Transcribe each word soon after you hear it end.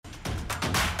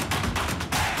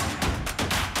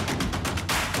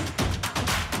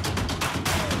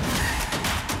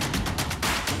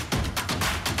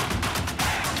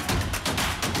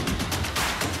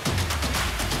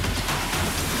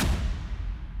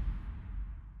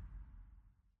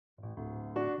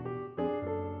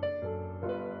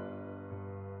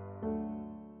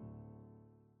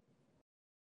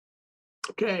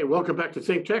Okay, welcome back to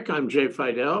Think Tech. I'm Jay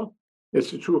Fidel. It's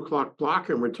the 2 o'clock block,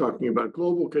 and we're talking about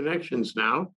global connections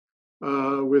now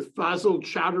with Fazil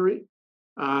Chowdhury.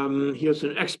 He is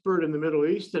an expert in the Middle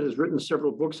East and has written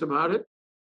several books about it,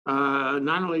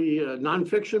 not only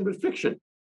nonfiction but fiction.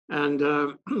 And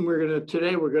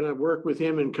we're gonna work with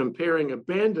him in comparing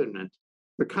abandonment,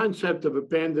 the concept of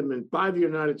abandonment by the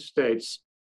United States,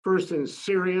 first in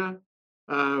Syria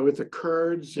with the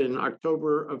Kurds in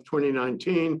October of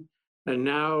 2019 and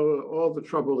now all the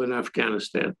trouble in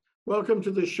Afghanistan. Welcome to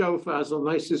the show, Fazil.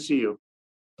 Nice to see you.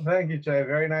 Thank you, Jay.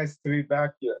 Very nice to be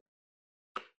back here.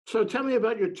 So tell me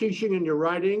about your teaching and your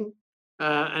writing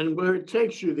and where it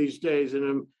takes you these days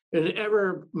in an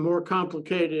ever more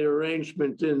complicated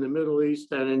arrangement in the Middle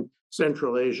East and in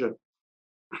Central Asia.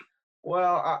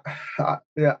 Well,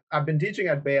 yeah, I've been teaching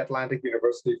at Bay Atlantic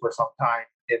University for some time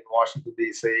in Washington,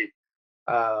 D.C.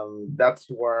 That's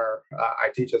where I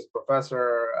teach as a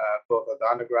professor, both at the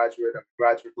undergraduate and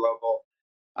graduate level.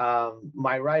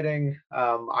 My writing,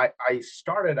 I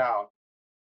started out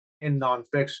in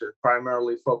nonfiction,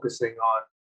 primarily focusing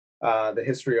on the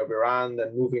history of Iran,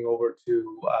 then moving over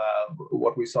to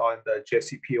what we saw in the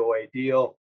JCPOA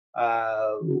deal,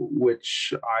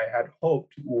 which I had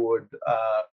hoped would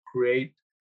create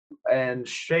and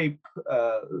shape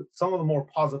some of the more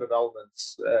positive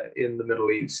elements in the Middle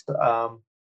East.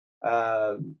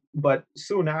 Uh, but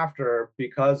soon after,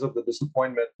 because of the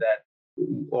disappointment that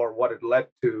or what it led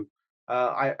to,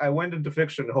 I went into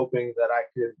fiction hoping that I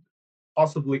could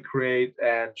possibly create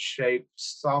and shape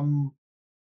some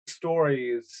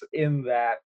stories in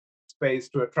that space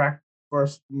to attract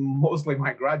first mostly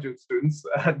my graduate students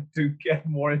to get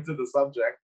more into the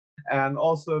subject and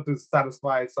also to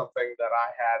satisfy something that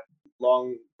I had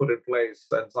long put in place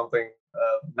and something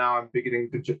now I'm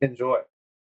beginning to enjoy.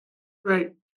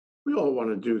 Right. We all want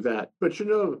to do that. But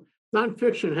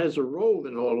nonfiction has a role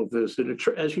in all of this.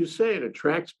 As you say, it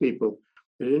attracts people,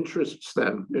 it interests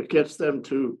them, it gets them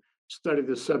to study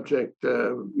the subject,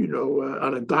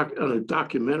 on a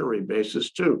documentary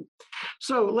basis too.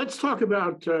 So let's talk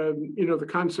about, the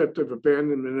concept of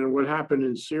abandonment and what happened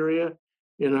in Syria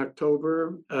in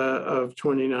October of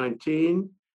 2019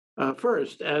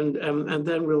 first, and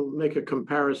then we'll make a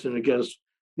comparison against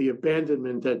the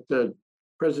abandonment that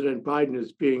President Biden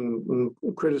is being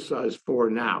criticized for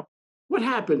now. What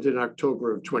happened in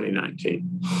October of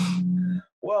 2019?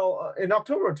 Well, in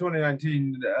October of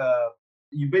 2019,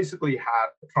 you basically had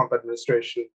the Trump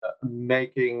administration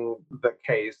making the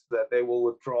case that they will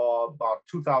withdraw about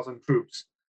 2,000 troops,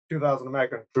 2,000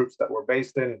 American troops that were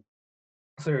based in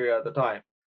Syria at the time,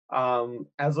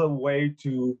 as a way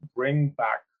to bring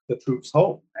back the troops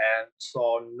home, and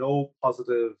saw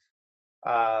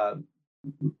uh,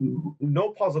 no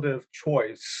positive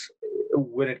choice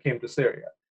when it came to Syria.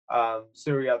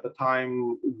 Syria at the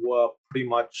time were pretty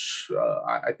much,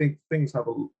 I think things have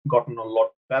gotten a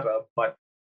lot better, but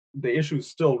the issues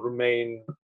still remain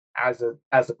as it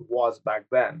was back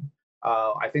then.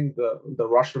 I think the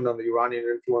Russian and the Iranian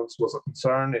influence was a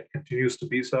concern. It continues to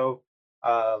be so.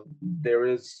 There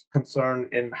is concern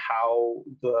in how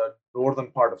the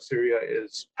northern part of Syria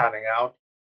is panning out,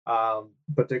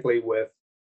 particularly with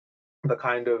the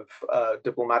kind of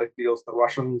diplomatic deals the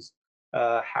Russians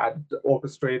had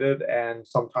orchestrated, and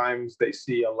sometimes they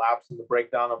see a lapse in the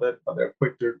breakdown of it, but they're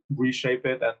quick to reshape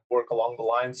it and work along the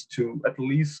lines to at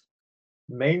least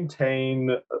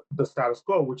maintain the status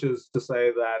quo, which is to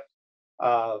say that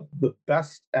the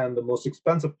best and the most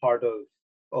expensive part of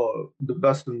or the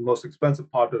best and most expensive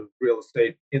part of real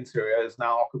estate in Syria is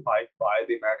now occupied by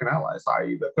the American allies,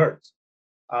 i.e., the Kurds.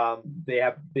 They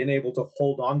have been able to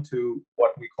hold on to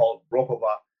what we call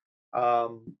Rokova,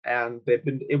 and they've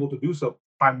been able to do so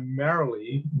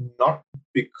primarily not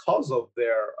because of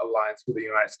their alliance with the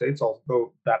United States,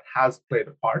 although that has played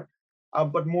a part,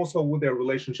 but more so with their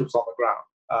relationships on the ground.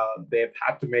 They've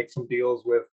had to make some deals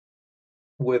with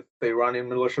the Iranian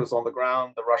militias on the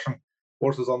ground, the Russian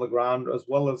forces on the ground, as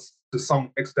well as to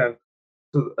some extent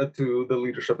to the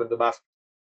leadership in Damascus.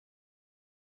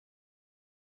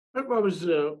 What was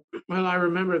well, I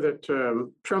remember that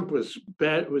Trump was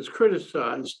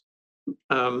criticized,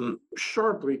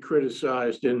 sharply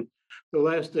criticized in the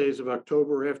last days of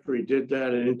October after he did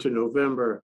that and into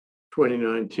November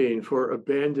 2019 for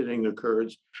abandoning the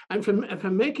Kurds and for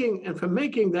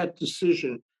making that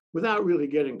decision without really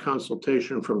getting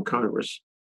consultation from Congress.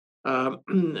 And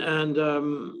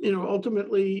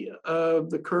ultimately,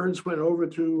 the Kurds went over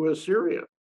to Syria,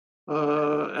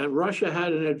 and Russia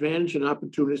had an advantage, an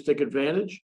opportunistic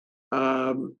advantage.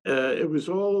 It was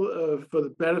all for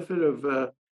the benefit of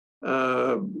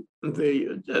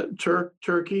the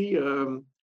Turkey.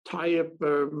 Tayyip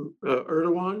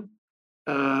Erdogan,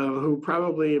 who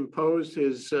probably imposed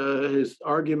his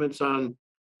arguments on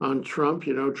Trump.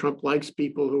 You know, Trump likes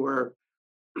people who are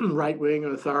right wing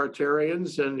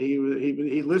authoritarians, and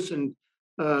he listened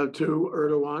to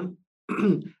Erdogan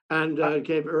and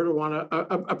gave Erdogan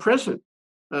a present,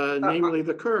 I, namely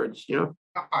the Kurds. You know,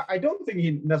 I don't think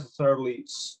he necessarily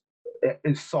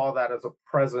saw that as a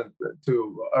present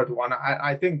to Erdogan.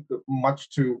 I think much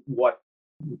to what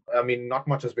I mean, not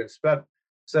much has been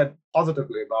said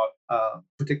positively about,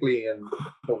 particularly in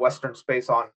the Western space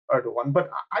on Erdogan. But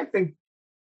I think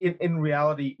in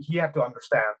reality, he had to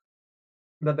understand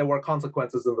that there were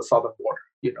consequences in the southern border.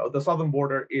 You know, the southern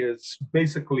border is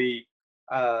basically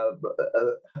a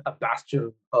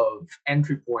bastion of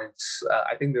entry points.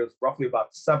 I think there's roughly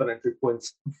about 7 entry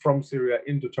points from Syria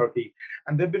into Turkey,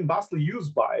 and they've been vastly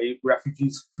used by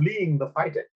refugees fleeing the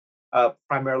fighting,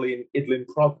 primarily in Idlib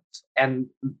province. And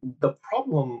the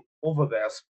problem over there,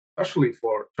 especially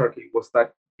for Turkey, was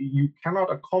that you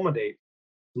cannot accommodate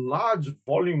large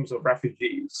volumes of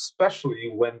refugees,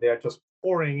 especially when they're just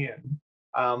pouring in,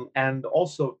 and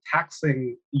also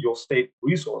taxing your state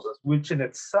resources, which in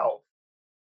itself,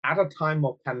 at a time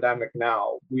of pandemic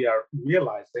now, we are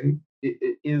realizing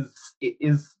is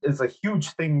a huge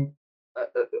thing,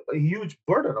 a huge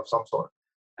burden of some sort.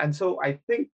 And so I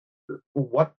think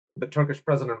what the Turkish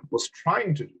president was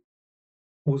trying to do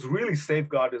was really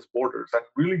safeguard his borders and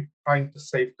really trying to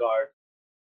safeguard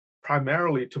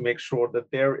primarily to make sure that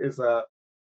there is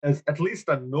at least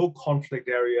a no conflict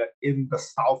area in the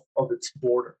south of its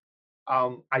border.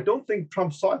 I don't think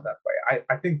Trump saw it that way.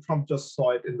 I think Trump just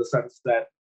saw it in the sense that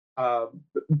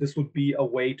this would be a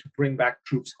way to bring back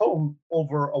troops home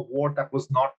over a war that was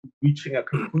not reaching a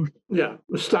conclusion. yeah,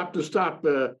 stop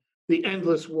the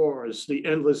endless wars, the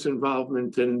endless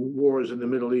involvement in wars in the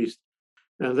Middle East.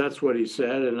 And that's what he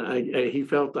said. And he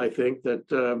felt, I think,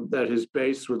 that his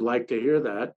base would like to hear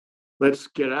that. Let's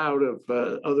get out of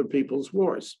other people's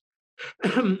wars.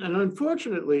 And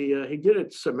unfortunately, he did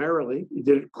it summarily. He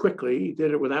did it quickly. He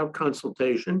did it without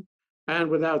consultation and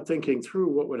without thinking through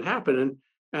what would happen.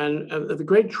 And the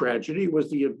great tragedy was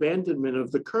the abandonment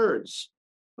of the Kurds,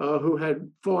 who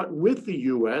had fought with the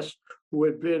U.S., who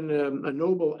had been a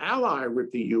noble ally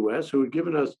with the U.S., who had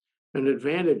given us an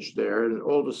advantage there, and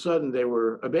all of a sudden they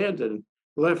were abandoned,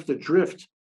 left adrift,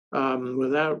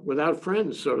 without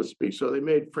friends, so to speak. So they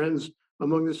made friends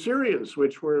among the Syrians,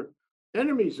 which were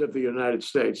enemies of the United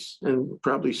States and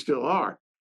probably still are.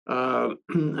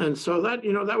 And so that,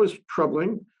 that was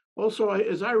troubling. Also,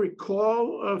 as I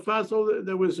recall, Fazl,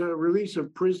 there was a release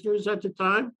of prisoners at the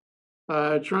time.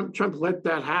 Trump let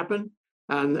that happen,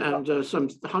 and some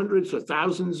hundreds of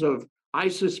thousands of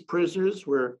ISIS prisoners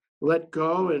were let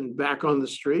go and back on the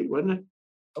street, wasn't it?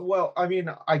 Well, I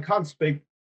mean, I can't speak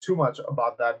too much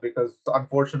about that because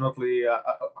unfortunately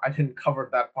I didn't cover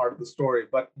that part of the story.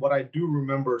 But what I do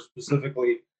remember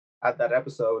specifically at that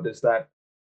episode is that,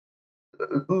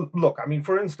 look, I mean,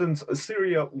 for instance,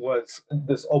 Syria was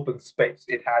this open space.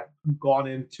 It had gone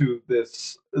into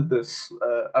this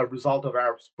a result of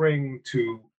Arab Spring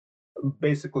to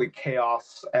basically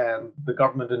chaos, and the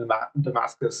government in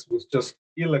Damascus was just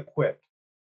ill-equipped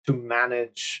to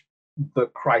manage the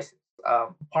crisis.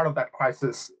 Part of that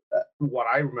crisis, what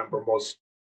I remember most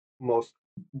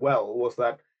well, was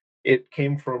that it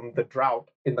came from the drought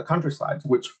in the countryside,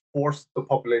 which forced the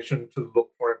population to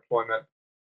look for employment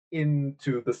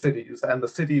into the cities, and the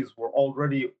cities were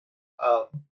already uh,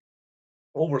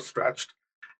 overstretched,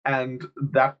 and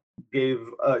that gave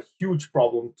a huge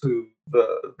problem to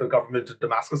the government of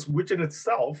Damascus, which in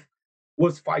itself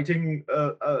was fighting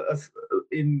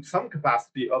in some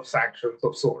capacity of sanctions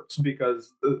of sorts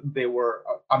because they were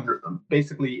under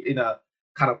basically in a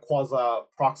kind of quasi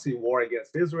proxy war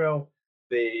against Israel.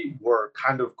 They were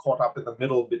kind of caught up in the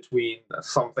middle between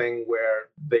something where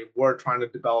they were trying to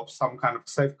develop some kind of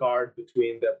safeguard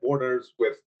between their borders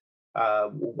with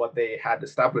what they had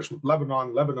established with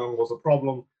Lebanon. Lebanon was a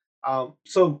problem.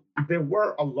 So there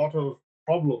were a lot of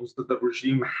problems that the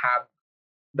regime had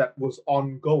that was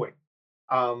ongoing.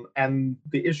 And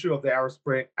the issue of the Arab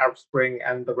Spring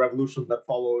and the revolution that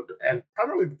followed, and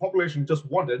primarily the population just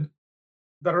wanted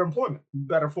better employment,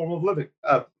 better form of living,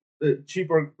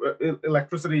 cheaper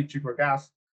electricity, cheaper gas.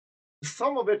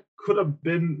 Some of it could have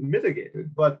been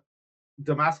mitigated, but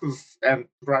Damascus and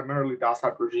primarily the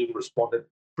Assad regime responded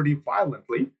pretty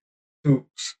violently to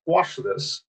squash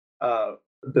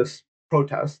this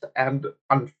protest. And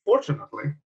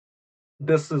unfortunately,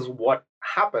 this is what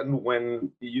happened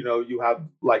when you have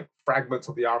like fragments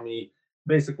of the army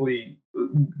basically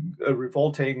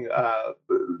revolting,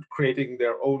 creating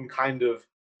their own kind of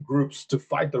groups to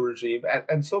fight the regime.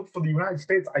 And so for the United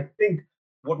States, I think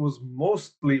what was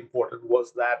mostly important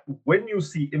was that when you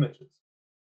see images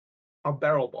of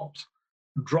barrel bombs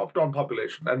dropped on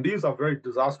population, and these are very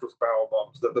disastrous barrel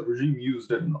bombs that the regime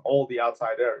used in all the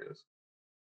outside areas,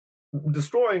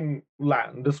 destroying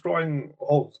land, destroying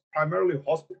homes, primarily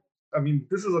hospitals. I mean,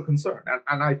 this is a concern.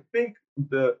 And I think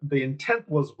the intent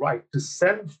was right to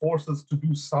send forces to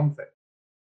do something.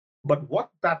 But what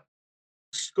that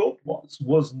scope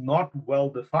was not well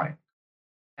defined.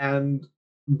 And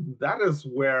that is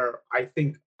where I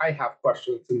think I have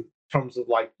questions in terms of,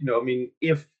 like, I mean,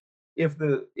 if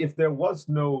there was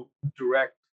no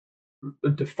direct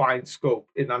defined scope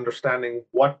in understanding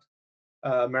what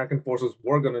American forces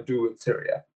were going to do in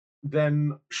Syria,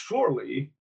 then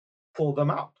surely pull them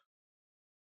out.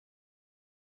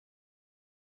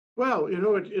 Well,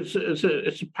 it's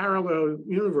a parallel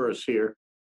universe here.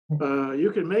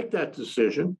 You can make that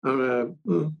decision on a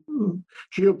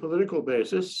geopolitical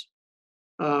basis,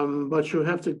 but you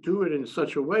have to do it in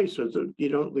such a way so that you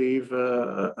don't leave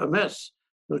a mess,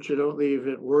 that you don't leave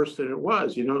it worse than it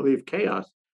was. You don't leave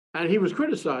chaos. And he was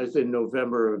criticized in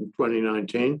November of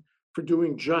 2019 for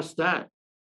doing just that.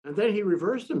 And then he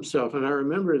reversed himself. And I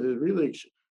remember the really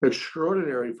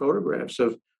extraordinary photographs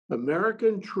of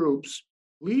American troops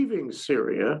leaving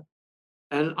Syria,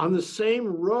 and on the same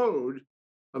road,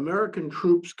 American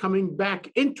troops coming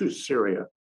back into Syria.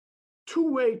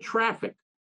 Two-way traffic.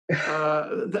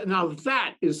 Now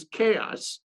that is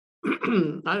chaos.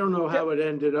 I don't know how it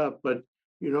ended up, but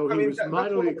he was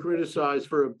mightily criticized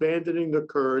for abandoning the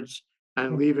Kurds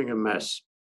and leaving a mess.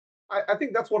 I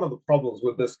think that's one of the problems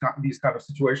with these kind of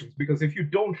situations, because if you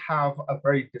don't have a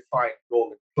very defined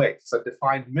role in place, a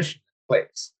defined mission in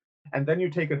place, and then you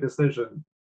take a decision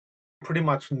pretty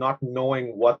much not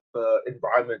knowing what the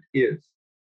environment is,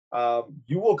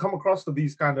 you will come across to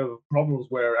these kind of problems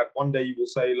where at one day you will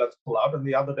say, let's pull out, and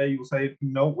the other day you will say,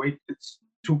 no, wait, it's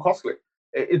too costly.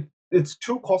 It's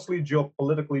too costly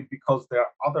geopolitically because there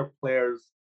are other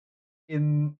players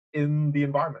in the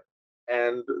environment.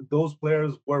 And those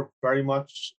players were very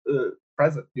much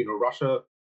present. Russia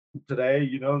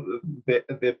today,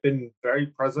 they've been very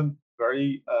present,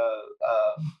 very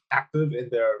active in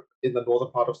the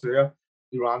northern part of Syria.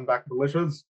 Iran-backed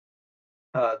militias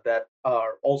that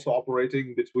are also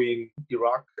operating between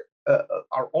Iraq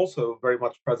are also very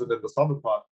much present in the southern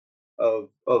part of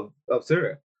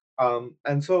Syria.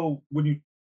 And so when you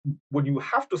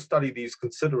have to study these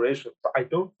considerations, I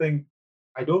don't think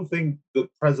the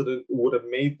president would have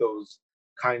made those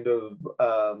kind of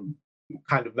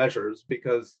measures,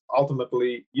 because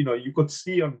ultimately, you could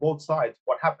see on both sides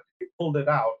what happened. If you pulled it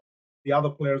out, the other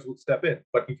players would step in.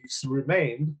 But if you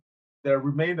there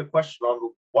remained a question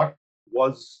on what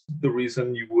was the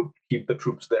reason you would keep the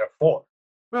troops there for.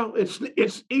 Well, it's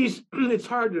easy. It's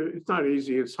hard to. It's not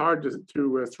easy. It's hard to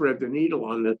thread the needle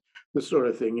on the sort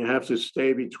of thing. You have to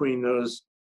stay between those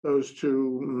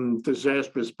two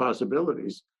disastrous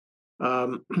possibilities.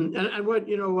 And what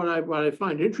I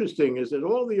find interesting is that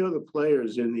all the other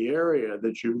players in the area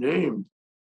that you named,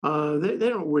 they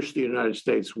don't wish the United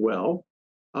States well.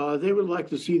 They would like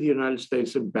to see the United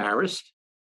States embarrassed.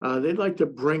 They'd like to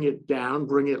bring it down,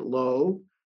 bring it low,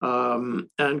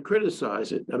 and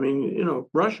criticize it. I mean,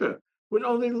 Russia would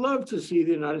only love to see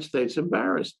the United States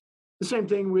embarrassed. The same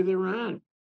thing with Iran.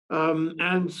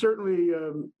 And certainly,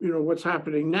 what's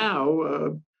happening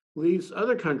now leads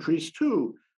other countries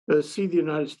to see the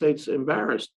United States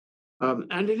embarrassed,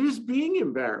 and it is being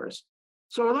embarrassed.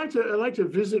 So I'd like to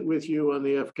visit with you on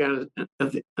the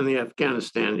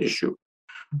Afghanistan issue.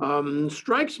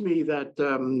 Strikes me that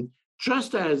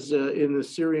just as in the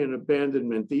Syrian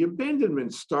abandonment, the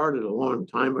abandonment started a long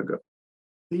time ago.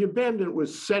 The abandonment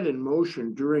was set in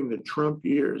motion during the Trump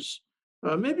years,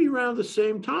 maybe around the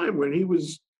same time when he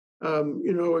was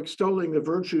extolling the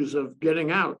virtues of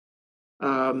getting out.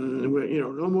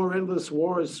 No more endless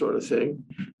wars, sort of thing.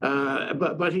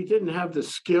 But he didn't have the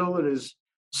skill, and his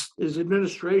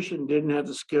administration didn't have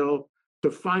the skill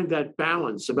to find that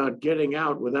balance about getting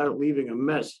out without leaving a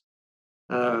mess.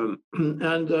 So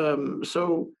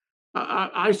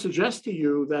I suggest to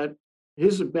you that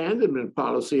his abandonment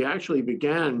policy actually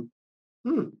began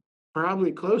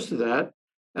probably close to that.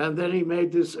 And then he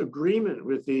made this agreement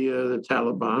with the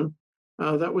Taliban.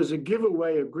 That was a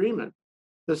giveaway agreement.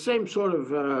 The same sort of,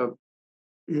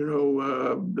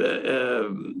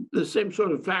 the same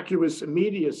sort of vacuous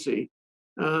immediacy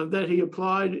that he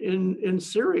applied in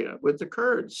Syria with the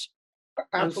Kurds.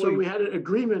 And so we had an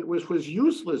agreement which was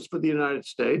useless for the United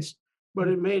States, but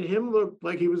it made him look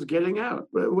like he was getting out.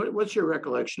 What's your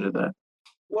recollection of that?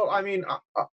 Well, I mean,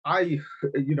 I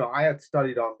had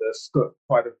studied on this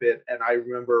quite a bit, and I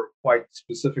remember quite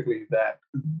specifically that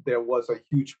there was a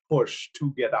huge push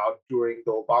to get out during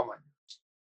the Obama years.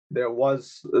 There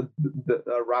was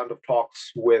a round of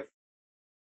talks with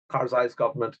Karzai's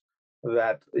government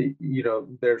that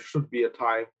there should be a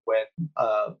time when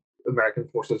American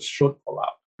forces should pull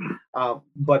out.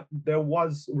 But there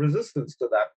was resistance to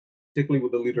that, particularly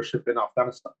with the leadership in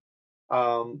Afghanistan,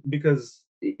 because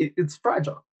it's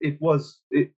fragile.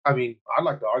 I mean, I'd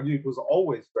like to argue it was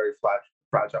always very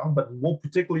fragile, but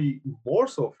particularly more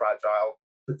so fragile,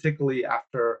 particularly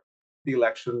after the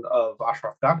election of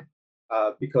Ashraf Ghani,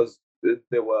 because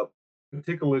there were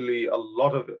particularly a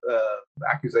lot of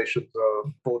accusations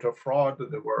of voter fraud.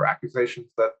 There were accusations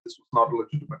that this was not a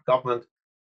legitimate government,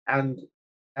 and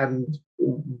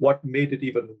what made it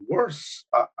even worse,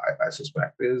 I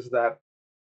suspect, is that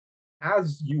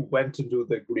as you went into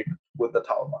the agreement with the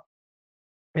Taliban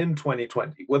in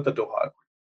 2020 with the Doha Agreement,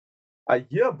 a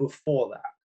year before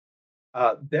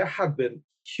that, there had been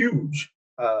huge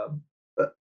uh,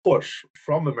 push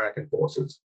from American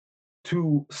forces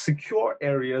to secure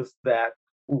areas that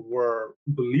were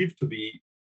believed to be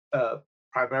uh,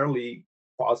 primarily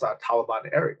quasi-Taliban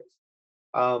areas.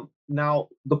 Now,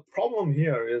 the problem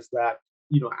here is that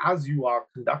as you are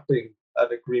conducting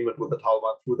an agreement with the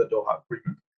Taliban through the Doha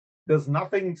Agreement, there's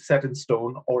nothing set in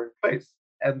stone or in place.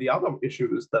 And the other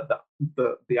issue is that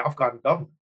the Afghan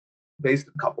government, based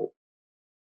in Kabul,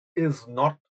 is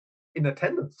not in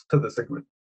attendance to this agreement.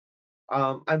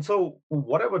 And so,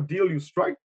 whatever deal you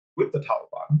strike with the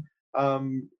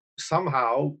Taliban,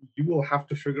 somehow you will have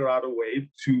to figure out a way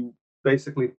to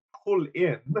basically pull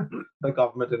in the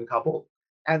government in Kabul.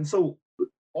 And so,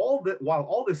 while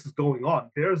all this is going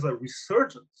on, there's a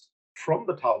resurgence from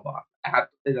the Taliban at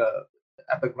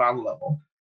the ground level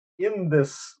in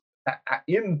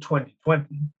in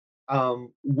 2020,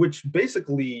 which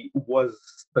basically was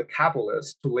the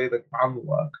catalyst to lay the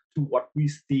groundwork to what we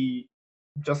see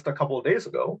just a couple of days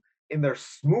ago in their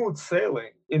smooth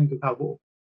sailing into Kabul.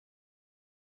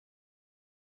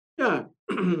 Yeah.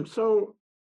 So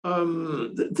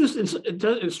this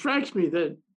it strikes me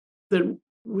that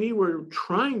we were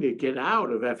trying to get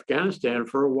out of Afghanistan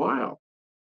for a while.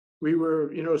 We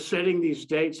were, setting these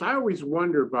dates. I always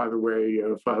wonder, by the way,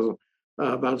 Fazl,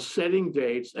 about setting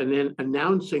dates and then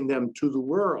announcing them to the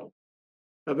world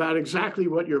about exactly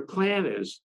what your plan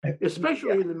is, especially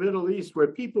Yeah, in the Middle East, where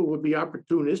people would be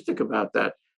opportunistic about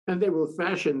that, and they will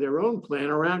fashion their own plan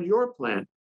around your plan.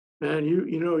 And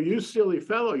you silly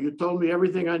fellow, you told me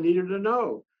everything I needed to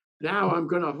know. Now I'm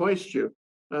going to hoist you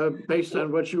based well,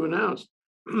 on what you announced.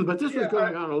 But this was yeah,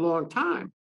 going on a long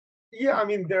time. yeah. I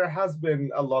mean, there has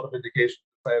been a lot of indication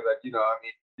to say that I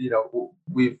mean,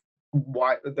 we've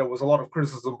why there was a lot of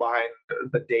criticism behind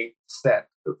the date set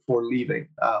for leaving.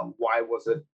 Why was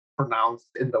it pronounced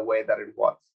in the way that it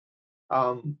was?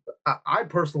 I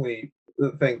personally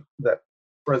think that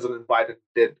President Biden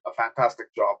did a fantastic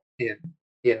job in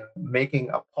making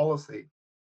a policy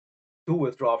to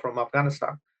withdraw from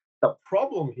Afghanistan. The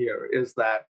problem here is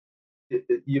that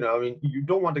I mean, you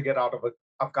don't want to get out of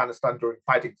Afghanistan during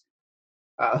fighting,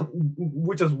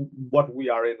 which is what we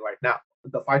are in right now.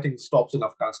 The fighting stops in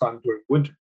Afghanistan during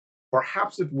winter.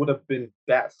 Perhaps it would have been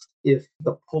best if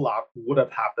the pullout would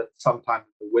have happened sometime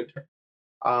in the winter.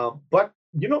 But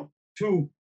to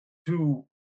to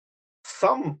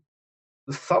some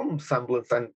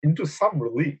semblance and into some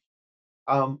relief,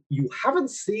 you haven't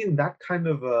seen that kind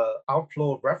of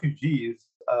outflow of refugees,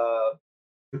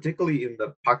 particularly in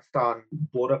the Pakistan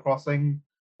border crossing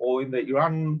or in the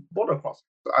Iran border crossing.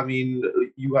 I mean,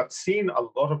 you have seen a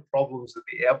lot of problems at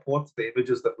the airports. The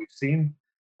images that we've seen,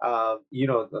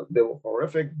 they were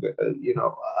horrific.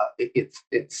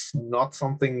 It's not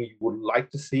something you would like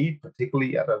to see,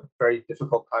 particularly at a very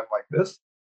difficult time like this.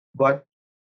 But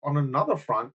on another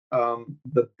front,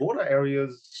 the border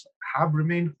areas have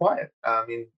remained quiet. I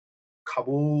mean,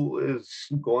 Kabul is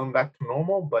going back to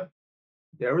normal, but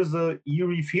there is a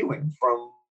eerie feeling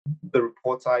from the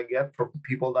reports I get from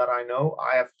people that I know.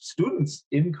 I have students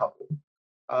in Kabul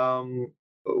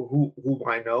whom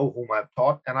I know, whom I've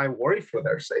taught, and I worry for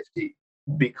their safety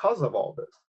because of all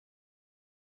this.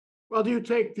 Well, do you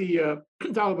take the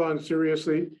Taliban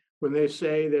seriously when they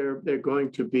say they're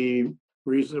going to be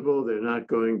reasonable? They're not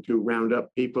going to round up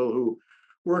people who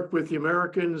work with the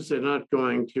Americans. They're not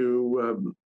going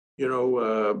to,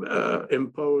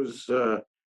 impose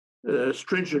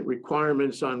stringent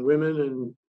requirements on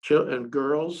women and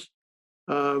girls.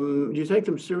 Do you take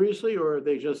them seriously, or are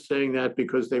they just saying that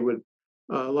because they would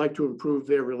like to improve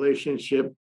their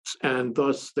relationships and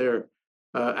thus their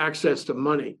access to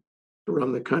money to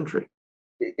run the country?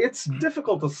 it's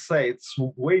difficult to say. It's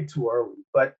way too early,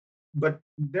 but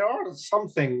there are some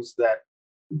things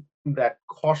that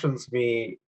cautions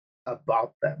me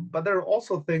about them. But there are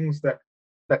also things that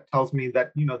tells me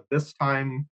that this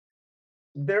time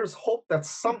there's hope that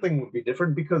something would be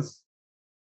different because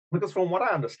from what I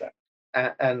understand,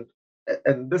 and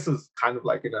this is kind of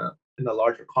like in a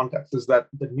larger context, is that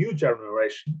the new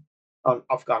generation of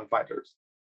Afghan fighters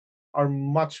are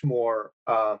much more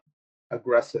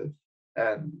aggressive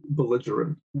and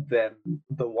belligerent than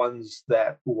the ones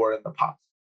that were in the past.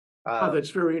 Oh, Uh, that's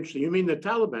very interesting. You mean the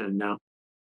Taliban now?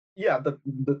 yeah,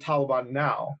 the Taliban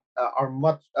now are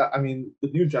much. I mean, the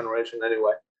new generation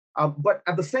anyway. But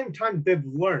at the same time, they've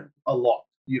learned a lot.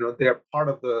 They're part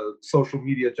of the social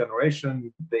media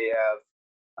generation. They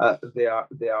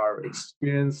are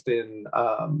experienced in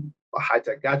high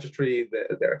tech gadgetry.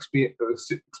 They're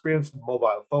experienced in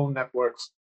mobile phone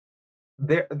networks.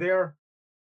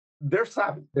 They're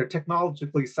savvy. They're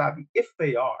technologically savvy. If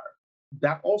they are,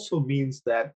 that also means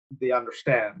that they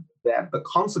understand that the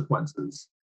consequences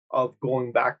of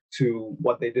going back to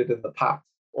what they did in the past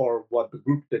or what the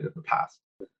group did in the past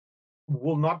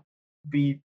will not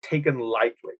be taken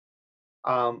lightly.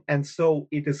 And so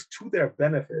it is to their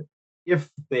benefit if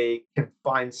they can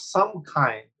find some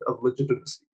kind of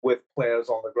legitimacy with players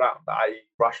on the ground, i.e.,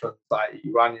 Russians, i.e.,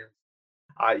 Iranians,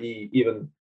 i.e., even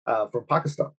from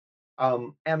Pakistan.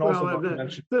 And also, Well, not to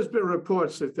mention, there's been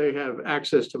reports that they have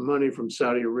access to money from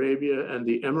Saudi Arabia and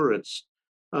the Emirates.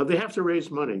 They have to raise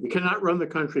money. They cannot run the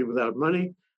country without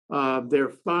money. Their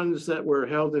funds that were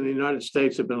held in the United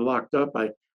States have been locked up.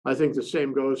 I think the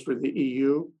same goes for the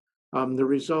EU. The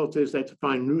result is they have to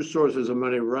find new sources of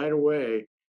money right away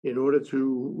in order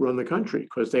to run the country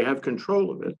because they have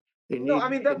control of it. They no, I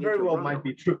need mean they that need very to well run it. might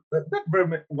be true. That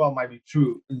very well might be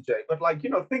true, Jay. But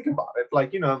think about it.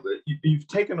 You've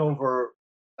taken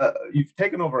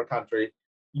over a country.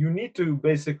 You need to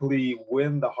basically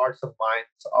win the hearts and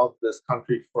minds of this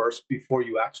country first before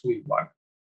you actually run.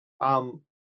 Um,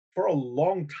 for a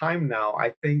long time now,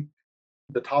 I think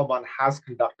the Taliban has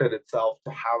conducted itself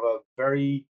to have a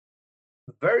very,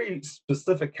 very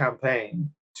specific campaign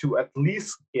to at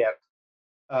least get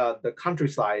the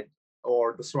countryside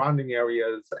or the surrounding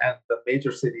areas and the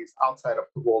major cities outside of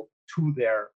Kabul to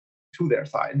their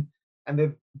side, and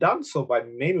they've done so by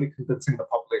mainly convincing the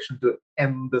population to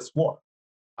end this war.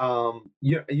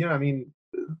 I mean,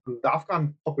 the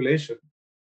Afghan population,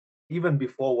 even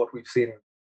before what we've seen,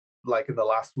 like in the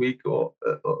last week or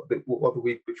the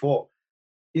week before,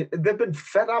 they've been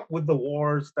fed up with the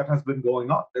wars that has been going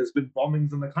on. There's been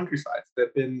bombings in the countrysides.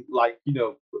 There've been like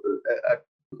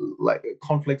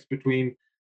conflicts between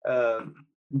uh,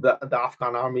 the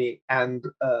Afghan army and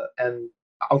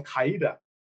Al Qaeda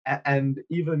and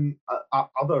even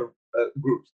other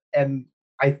groups. And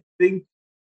I think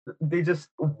they just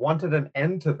wanted an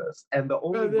end to this, and the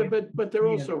only way to But they're see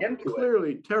an also end to it.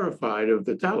 clearly terrified of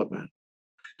the Taliban.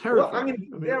 Well, I Terrified.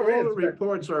 mean, I mean, there all the is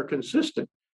reports are consistent,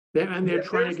 and they're there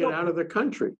trying to is get no out of the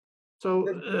country. So,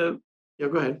 yeah,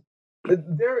 go ahead.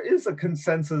 there is a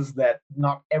consensus that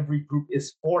not every group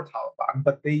is for Taliban,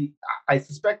 but I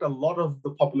suspect a lot of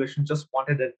the population just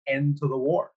wanted an end to the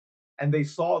war. And they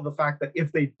saw the fact that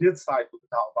if they did side with the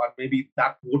Taliban, maybe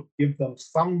that would give them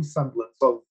some semblance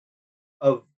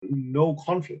of no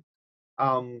conflict.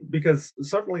 Because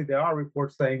certainly there are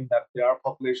reports saying that there are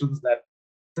populations that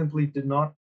simply did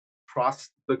not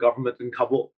trust the government in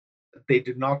Kabul. They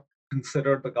did not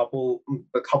consider the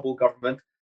Kabul government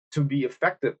to be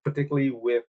effective, particularly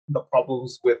with the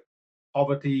problems with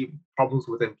poverty, problems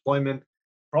with employment,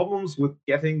 problems with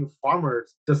getting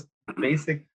farmers just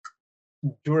basic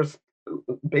juris,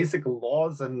 basic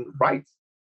laws and rights.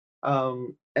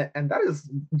 And that is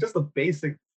just a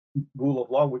basic rule of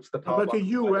law which the But Taliban the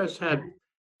U.S. had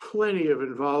plenty of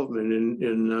involvement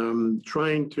in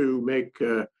trying to make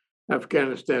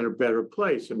Afghanistan a better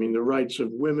place. I mean, the rights of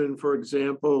women, for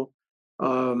example,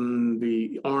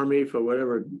 the army for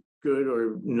whatever good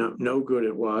or no good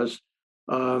it was,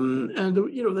 and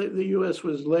the U.S.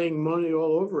 was laying money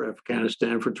all over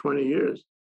Afghanistan for 20 years.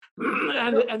 no,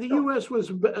 And the no, U.S.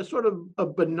 was a sort of a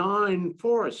benign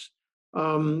force,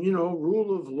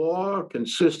 rule of law,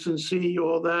 consistency,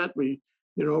 all that. We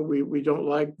don't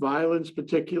like violence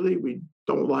particularly. We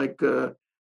don't like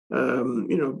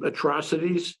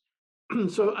atrocities.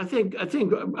 So I think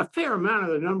a fair amount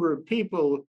of the number of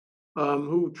people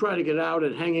who try to get out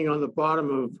and hanging on the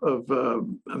bottom of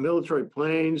military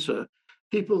planes,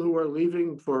 people who are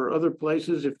leaving for other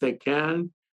places if they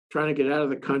can, trying to get out of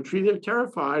the country, they're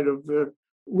terrified of the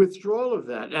withdrawal of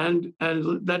that, and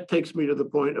that takes me to the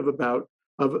point of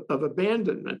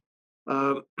abandonment.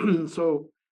 Uh, so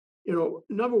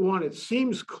number one, it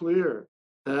seems clear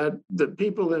that the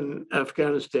people in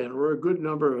Afghanistan, or a good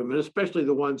number of them, and especially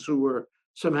the ones who were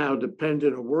somehow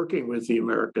dependent or working with the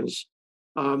Americans,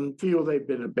 feel they've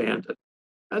been abandoned.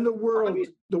 And the I world, mean,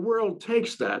 the world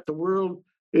takes that. The world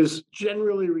is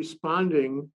generally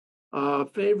responding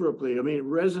favorably. I mean,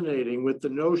 resonating with the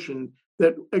notion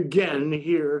that again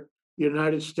here, the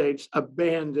United States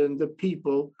abandoned the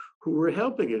people who were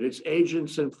helping it, its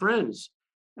agents and friends.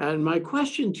 And my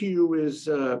question to you is,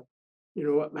 how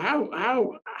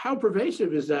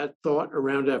pervasive is that thought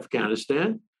around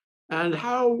Afghanistan, and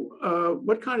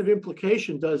what kind of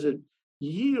implication does it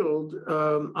yield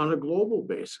on a global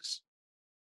basis?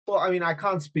 well, I mean, I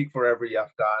can't speak for every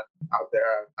Afghan out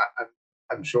there.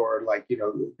 I'm sure, like,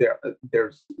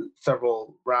 there's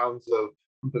several rounds of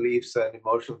beliefs and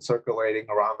emotions circulating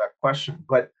around that question.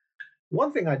 But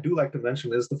one thing I do like to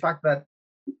mention is the fact that,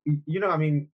 I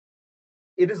mean,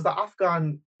 it is the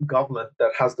Afghan government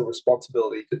that has the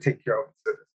responsibility to take care of its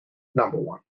citizens, number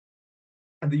one.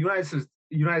 And the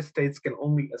United States can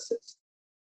only assist.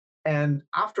 And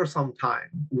after some time,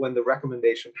 when the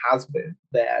recommendation has been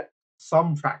that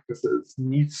some practices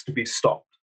needs to be stopped,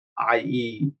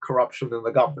 i.e., corruption in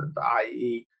the government,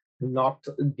 i.e., not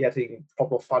getting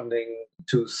proper funding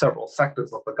to several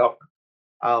sectors of the government.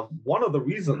 One of the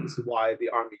reasons why the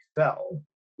army fell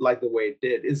like the way it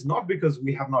did is not because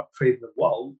we have not trained them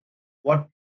well, what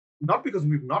not because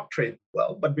we've not trained them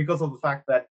well, but because of the fact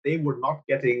that they were not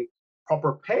getting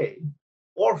proper pay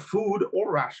or food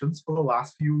or rations for the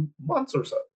last few months or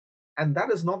so. And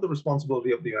that is not the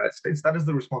responsibility of the United States. That is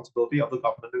the responsibility of the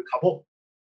government in Kabul.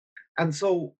 And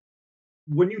so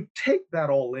when you take that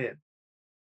all in,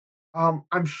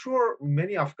 I'm sure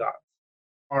many Afghans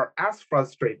are as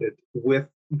frustrated with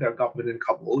their government in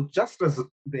Kabul, just as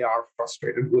they are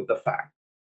frustrated with the fact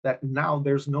that now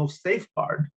there's no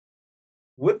safeguard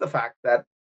with the fact that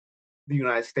the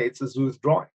United States is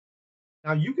withdrawing.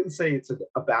 Now, you can say it's an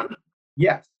abandonment,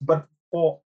 yes, but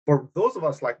for those of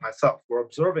us like myself who are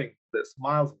observing this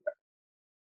miles away,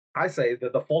 I say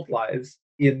that the fault lies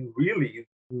in really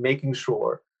making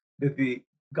sure that the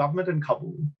government in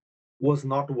Kabul was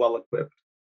not well equipped,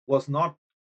 was not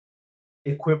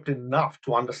equipped enough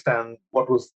to understand what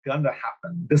was going to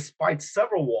happen, despite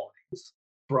several warnings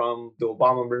from the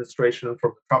Obama administration and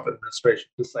from the Trump administration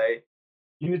to say,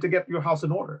 you need to get your house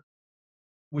in order,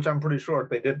 which I'm pretty sure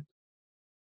they did.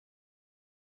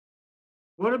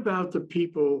 What about the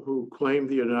people who claim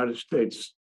the United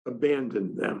States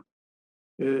abandoned them?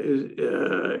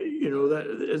 There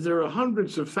are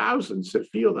hundreds of thousands that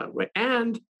feel that way.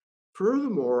 And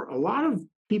furthermore, a lot of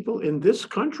people in this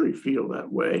country feel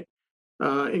that way,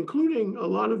 including a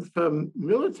lot of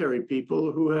military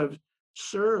people who have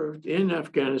served in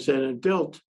Afghanistan and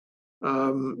dealt,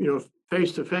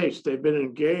 face to face. They've been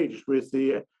engaged with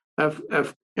the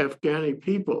Afghani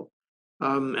people,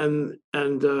 and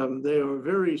they are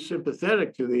very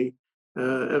sympathetic to the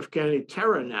Afghani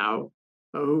terror now.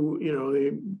 Who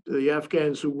the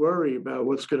Afghans who worry about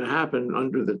what's going to happen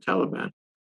under the Taliban.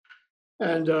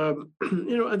 And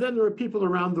and then there are people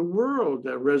around the world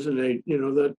that resonate,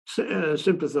 that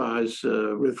sympathize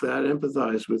with that,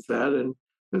 empathize with that,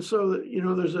 and so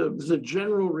there's a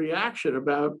general reaction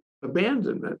about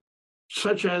abandonment,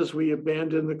 such as we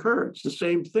abandon the Kurds, the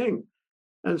same thing.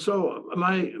 And so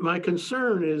my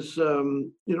concern is,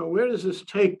 where does this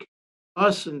take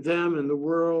us and them and the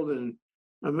world and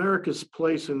America's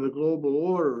place in the global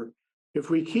order if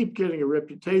we keep getting a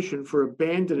reputation for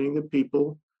abandoning the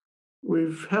people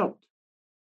we've helped,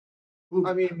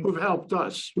 I mean, who've helped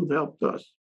us, who've helped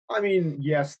us.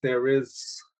 yes, there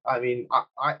is.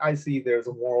 I see there's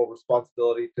a moral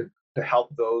responsibility to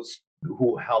help those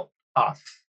who helped us.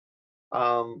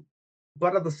 Um,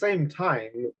 but at the same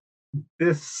time,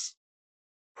 this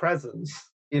presence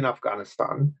in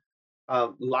Afghanistan,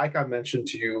 like I mentioned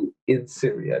to you in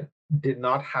Syria, did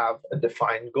not have a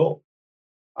defined goal.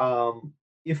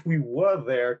 If we were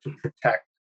there to protect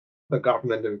the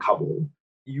government in Kabul,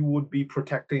 you would be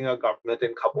protecting a government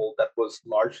in Kabul that was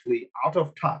largely out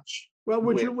of touch Well,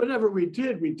 with. whatever we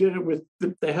did it with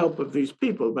the help of these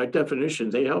people. By definition,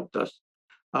 they helped us.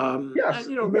 And Yes,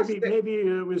 yes, maybe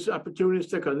it was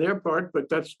opportunistic on their part, but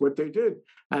that's what they did,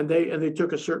 and they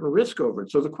took a certain risk over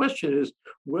it. So the question is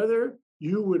whether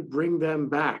you would bring them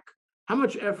back. How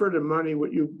much effort and money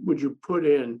would you put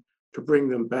in to bring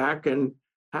them back, and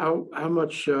how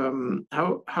much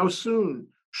how soon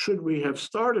should we have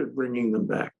started bringing them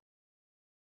back?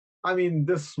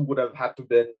 this would have had to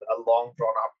been a long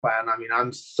drawn out plan.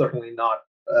 I'm certainly not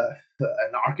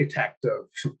an architect of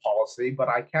policy, but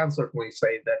I can certainly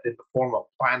say that in the form of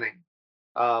planning,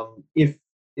 if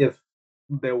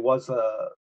there was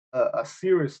a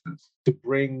seriousness to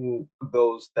bring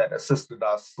those that assisted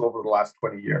us over the last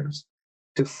 20 years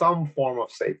to some form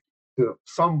of safety, to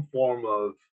some form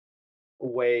of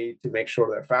way to make sure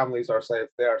their families are safe,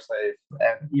 they are safe,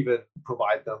 and even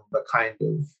provide them the kind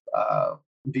of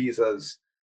visas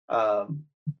um,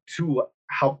 to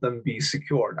help them be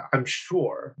secured. I'm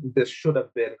sure this should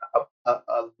have been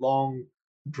a long,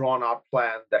 drawn out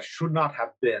plan that should not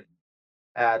have been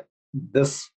at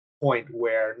this point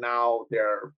where now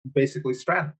they're basically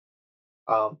stranded.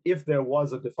 If there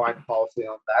was a defined policy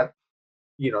on that,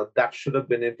 that should have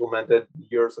been implemented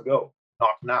years ago,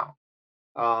 not now.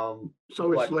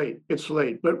 So it's But late, it's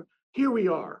late, but here we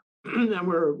are. And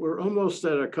we're almost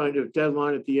at a kind of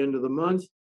deadline at the end of the month.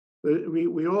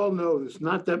 We all know there's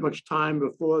not that much time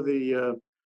before the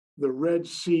Red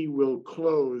Sea will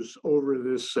close over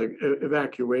this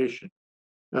evacuation.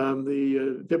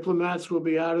 The diplomats will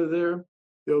be out of there.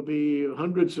 There'll be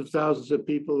hundreds of thousands of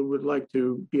people who would like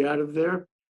to be out of there.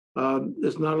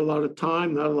 There's not a lot of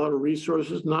time, not a lot of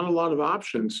resources, not a lot of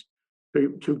options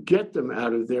to get them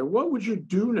out of there. What would you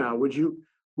do now? What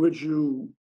would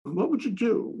you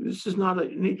do? This is not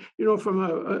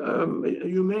from a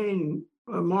humane,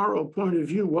 moral point of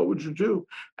view, what would you do?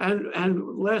 And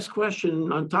last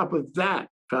question on top of that,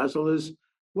 Faisal, is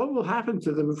what will happen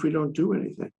to them if we don't do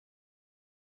anything?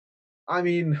 I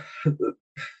mean,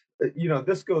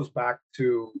 this goes back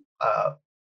to, I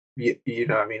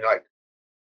mean, like,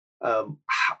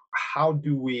 how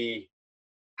do we,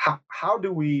 how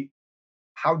do we,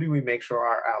 how do we make sure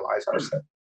our allies are safe?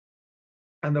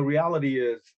 And the reality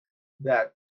is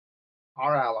that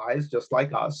our allies, just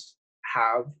like us,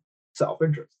 have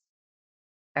self-interest,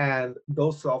 and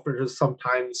those self-interests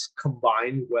sometimes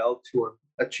combine well to an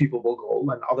achievable goal,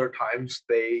 and other times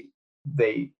they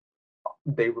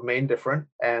they remain different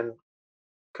and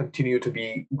continue to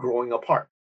be growing apart.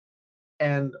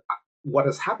 And what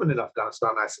has happened in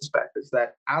Afghanistan, I suspect, is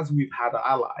that as we've had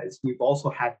allies, we've also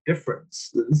had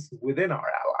differences within our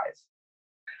allies.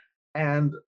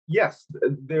 And yes,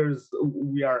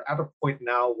 we are at a point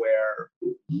now where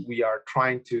we are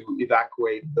trying to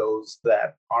evacuate those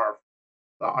that are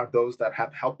those that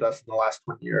have helped us in the last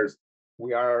 20 years.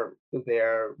 We are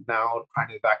there now trying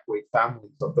to evacuate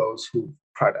families of those who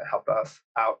tried to help us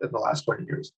out in the last 20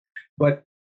 years. But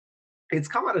it's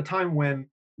come at a time when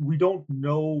we don't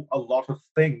know a lot of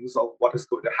things of what is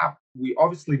going to happen. We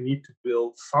obviously need to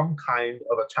build some kind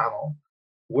of a channel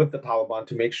with the Taliban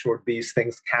to make sure these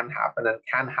things can happen and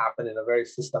can happen in a very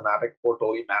systematic,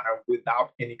 orderly manner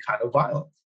without any kind of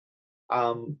violence.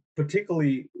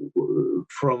 Particularly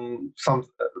from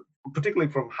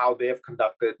how they have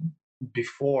conducted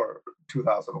before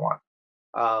 2001.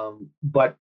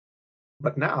 But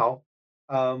now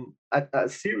a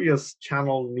serious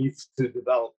channel needs to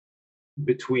develop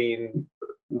between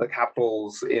the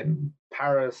capitals in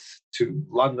Paris to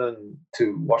London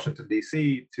to Washington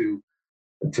D.C. to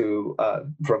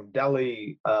from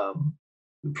Delhi, from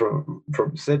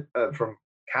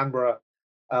Canberra,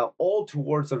 all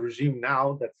towards a regime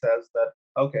now that says that,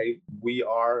 okay, we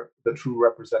are the true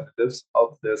representatives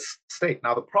of this state.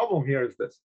 Now the problem here is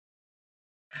this: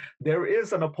 there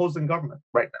is an opposing government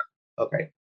right now.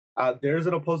 Okay, there is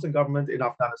an opposing government in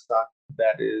Afghanistan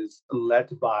that is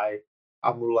led by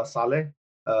Amrullah Saleh,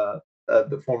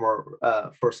 the former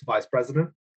first vice president,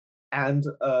 and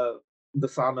the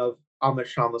son of Ahmed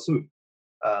Shah Massoud.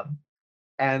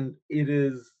 And it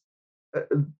is,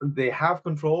 they have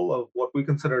control of what we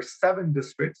consider 7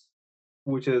 districts,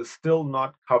 which is still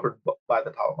not covered by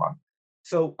the Taliban.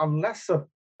 So unless a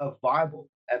viable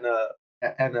and a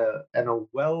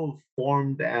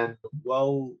well-formed and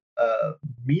well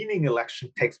meaning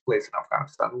election takes place in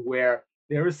Afghanistan, where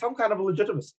there is some kind of a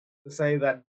legitimacy to say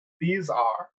that these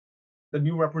are the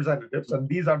new representatives and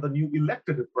these are the new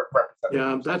elected representatives.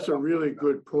 Yeah, that's a really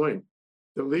good point.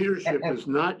 The leadership has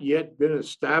not yet been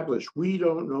established. We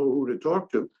don't know who to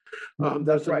talk to.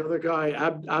 There's right. Another guy,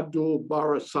 Abdul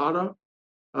Barasada,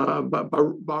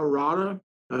 Barada,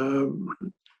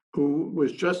 who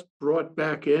was just brought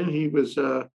back in. He was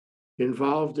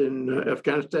involved in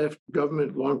Afghanistan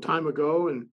government a long time ago,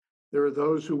 and there are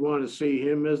those who want to see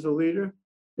him as the leader.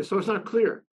 So it's not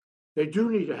clear. They do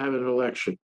need to have an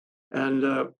election. And,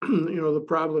 the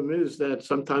problem is that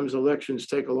sometimes elections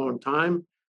take a long time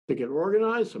to get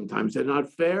organized. Sometimes they're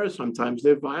not fair. Sometimes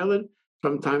they're violent.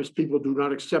 Sometimes people do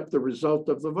not accept the result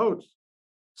of the votes.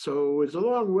 So it's a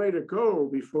long way to go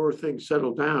before things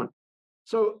settle down.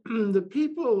 So the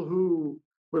people who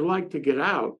would like to get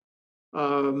out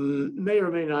may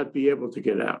or may not be able to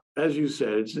get out. As you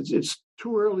said, it's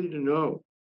too early to know.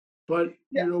 But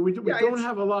Yeah, we yeah, don't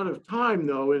have a lot of time,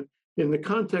 though. And in the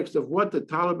context of what the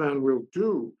Taliban will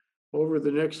do over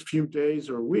the next few days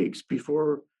or weeks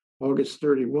before August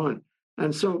 31.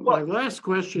 And so my Well, last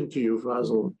question to you,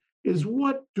 Fazl, is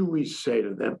what do we say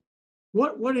to them?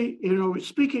 What do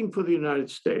speaking for the United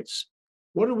States,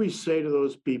 what do we say to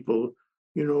those people,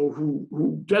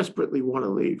 who desperately want to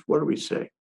leave? What do we say?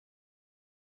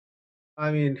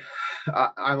 I mean,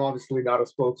 I'm obviously not a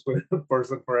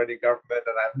spokesperson for any government,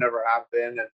 and I've never have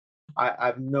been. And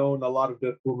I've known a lot of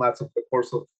diplomats over the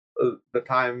course of the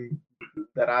time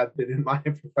that I've been in my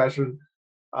profession.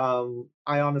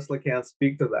 I honestly can't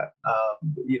speak to that.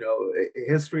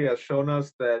 History has shown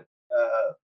us that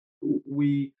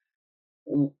we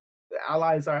w-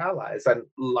 allies are allies, and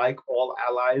like all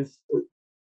allies,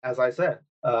 as I said,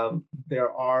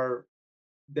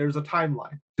 there's a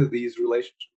timeline to these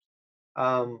relationships.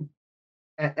 Um,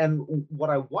 and what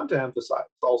I want to emphasize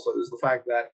also is the fact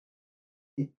that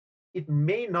it, it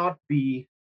may not be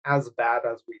as bad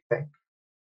as we think.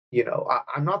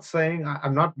 I'm not saying,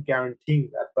 I'm not guaranteeing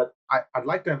that, but I'd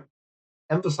like to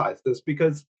emphasize this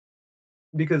because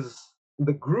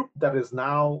the group that is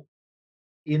now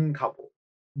in Kabul,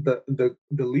 the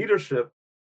leadership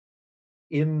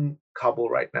in Kabul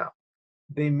right now,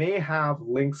 they may have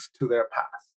links to their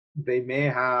past. They may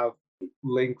have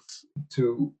links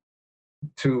to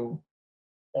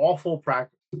awful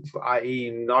practices,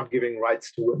 i.e., not giving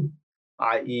rights to women,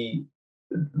 i.e.,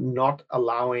 not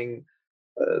allowing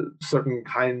certain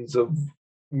kinds of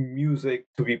music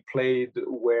to be played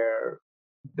where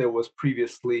there was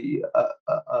previously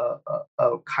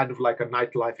a kind of like a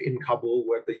nightlife in Kabul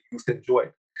where the youth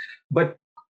enjoyed. But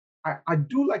I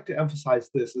do like to emphasize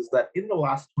this is that in the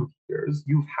last 20 years,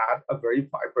 you've had a very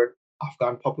vibrant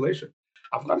Afghan population.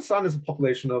 Afghanistan is a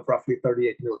population of roughly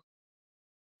 38 million.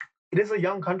 It is a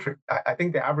young country. I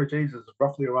think the average age is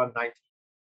roughly around 19.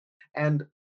 And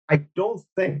I don't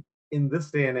think in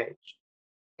this day and age,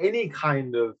 any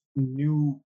kind of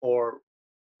new or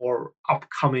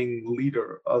upcoming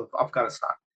leader of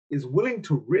Afghanistan is willing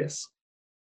to risk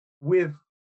with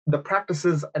the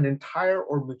practices an entire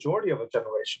or majority of a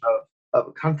generation of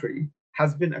a country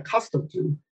has been accustomed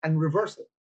to and reverse it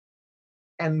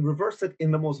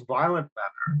in the most violent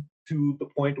manner to the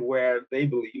point where they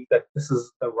believe that this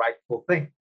is the rightful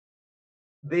thing.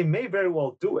 They may very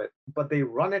well do it, but they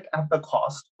run it at the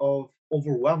cost of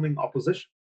overwhelming opposition,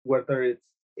 whether it's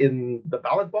in the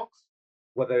ballot box,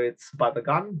 whether it's by the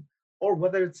gun, or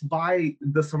whether it's by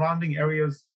the surrounding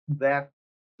areas that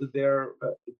they're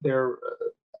they're.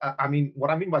 I mean, what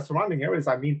I mean by surrounding areas,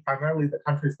 I mean primarily the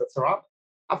countries that surround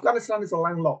it. Afghanistan is a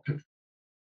landlocked country.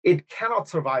 It cannot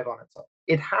survive on its own.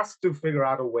 It has to figure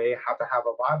out a way how to have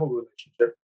a viable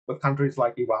relationship with countries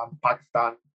like Iran,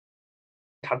 Pakistan,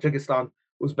 Tajikistan,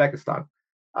 Uzbekistan,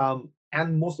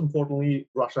 and most importantly,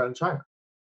 Russia and China.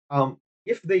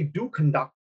 If they do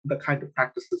conduct the kind of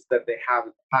practices that they have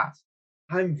in the past,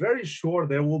 I'm very sure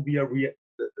there will be a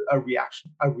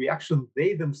reaction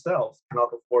they themselves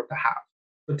cannot afford to have,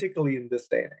 particularly in this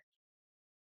day and age.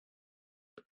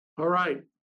 All right.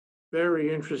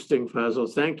 Very interesting,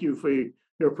 Fazl. Thank you for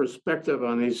your perspective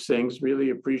on these things. Really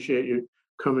appreciate you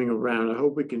coming around. I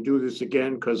hope we can do this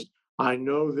again because I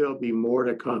know there'll be more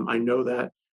to come. I know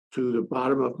that to the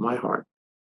bottom of my heart.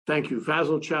 Thank you,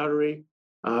 Fazl Chowdhury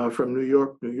from New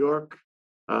York, New York.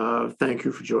 Thank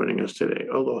you for joining us today.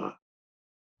 Aloha.